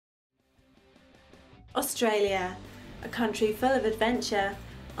Australia, a country full of adventure,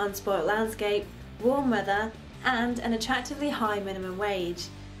 unspoilt landscape, warm weather and an attractively high minimum wage.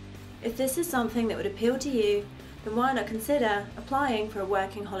 If this is something that would appeal to you, then why not consider applying for a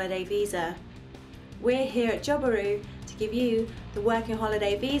working holiday visa? We're here at Jobaroo to give you the Working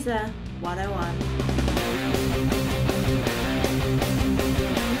Holiday Visa 101.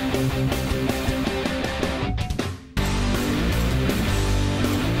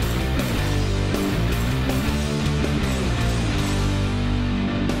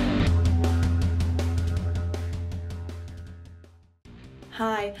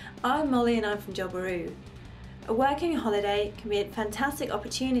 Hi, I'm Molly and I'm from Jobaroo. A working holiday can be a fantastic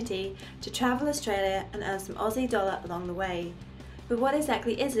opportunity to travel Australia and earn some Aussie dollar along the way. But what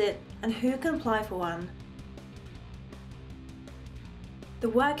exactly is it and who can apply for one? The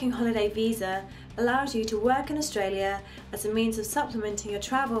Working Holiday Visa allows you to work in Australia as a means of supplementing your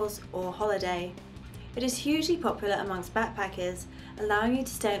travels or holiday. It is hugely popular amongst backpackers, allowing you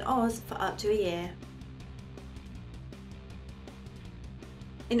to stay in Oz for up to a year.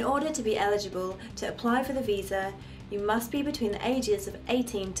 In order to be eligible to apply for the visa, you must be between the ages of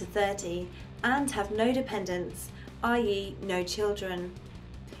 18 to 30 and have no dependents, i.e. no children.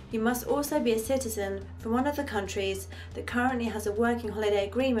 You must also be a citizen from one of the countries that currently has a working holiday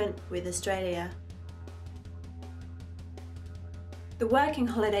agreement with Australia. The Working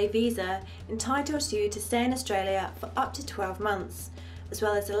Holiday Visa entitles you to stay in Australia for up to 12 months, as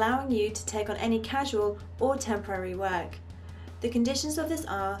well as allowing you to take on any casual or temporary work. The conditions of this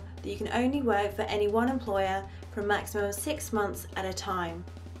are that you can only work for any one employer for a maximum of 6 months at a time.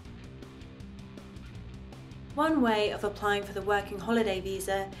 One way of applying for the Working Holiday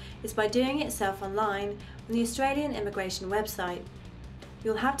Visa is by doing it yourself online on the Australian immigration website.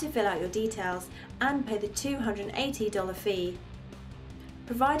 You'll have to fill out your details and pay the $280 fee.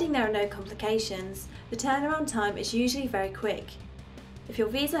 Providing there are no complications, the turnaround time is usually very quick. If your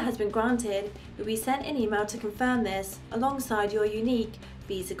visa has been granted, you'll be sent an email to confirm this alongside your unique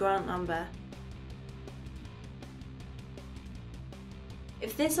visa grant number.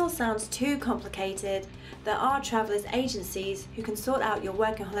 If this all sounds too complicated, there are travellers agencies who can sort out your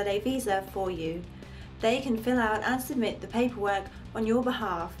working holiday visa for you. They can fill out and submit the paperwork on your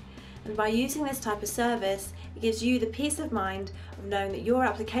behalf, and by using this type of service, it gives you the peace of mind of knowing that your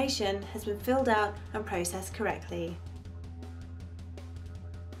application has been filled out and processed correctly.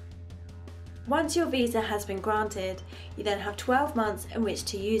 Once your visa has been granted, you then have 12 months in which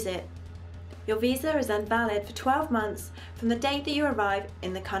to use it. Your visa is then valid for 12 months from the date that you arrive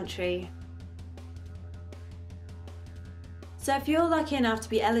in the country. So if you're lucky enough to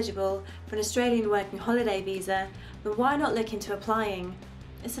be eligible for an Australian working holiday visa, then why not look into applying?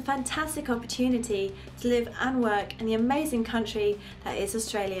 It's a fantastic opportunity to live and work in the amazing country that is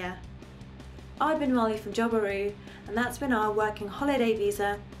Australia. I've been Molly from Jobaroo, and that's been our Working Holiday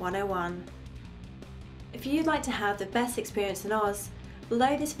Visa 101. If you'd like to have the best experience in Oz,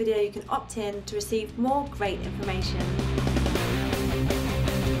 below this video you can opt in to receive more great information.